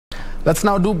Let's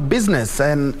now do business.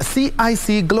 And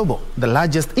CCI Global, the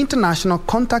largest international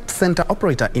contact center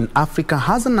operator in Africa,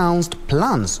 has announced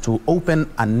plans to open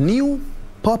a new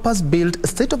purpose-built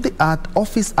state-of-the-art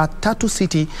office at Tatu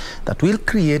City that will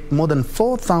create more than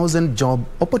 4,000 job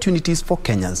opportunities for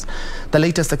Kenyans. The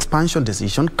latest expansion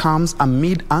decision comes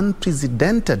amid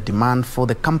unprecedented demand for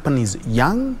the company's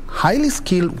young, highly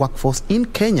skilled workforce in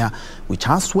Kenya, which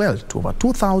has swelled to over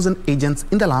 2,000 agents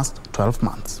in the last 12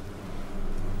 months.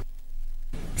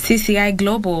 CCI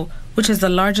Global, which is the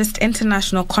largest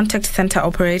international contact center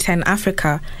operator in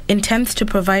Africa, intends to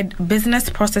provide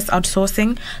business process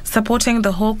outsourcing, supporting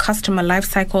the whole customer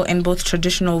lifecycle in both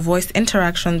traditional voice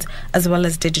interactions as well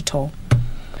as digital.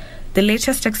 The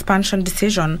latest expansion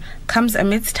decision comes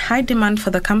amidst high demand for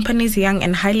the company's young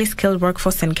and highly skilled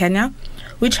workforce in Kenya,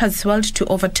 which has swelled to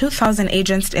over 2,000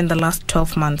 agents in the last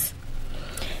 12 months.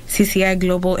 CCI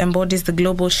Global embodies the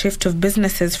global shift of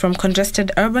businesses from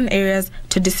congested urban areas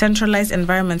to decentralized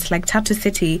environments like Tatu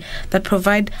City that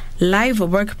provide live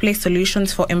workplace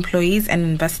solutions for employees and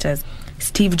investors.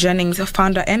 Steve Jennings,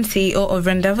 founder and CEO of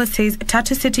Rendeavor, says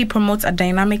Tatu City promotes a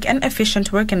dynamic and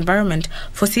efficient work environment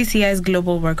for CCI's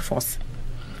global workforce.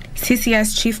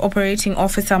 CCI's Chief Operating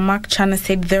Officer Mark Chana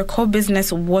said their core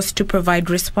business was to provide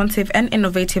responsive and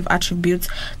innovative attributes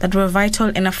that were vital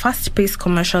in a fast-paced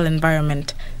commercial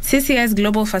environment. CCI's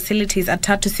global facilities at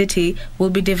Tatu City will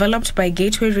be developed by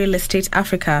Gateway Real Estate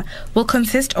Africa, will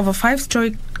consist of a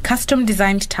 5-story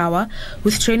custom-designed tower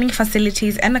with training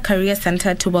facilities and a career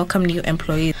center to welcome new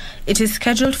employees. It is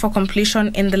scheduled for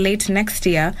completion in the late next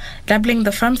year, doubling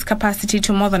the firm's capacity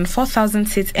to more than 4,000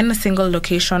 seats in a single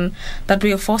location that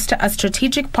will foster a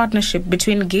strategic partnership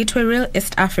between Gateway Real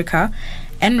Estate Africa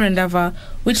and Rendeavor,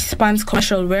 which spans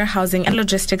commercial warehousing and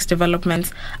logistics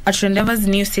developments at Rendeavor's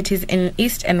new cities in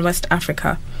East and West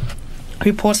Africa.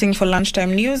 Reporting for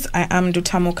Lunchtime News, I am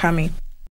Dutamo Kami.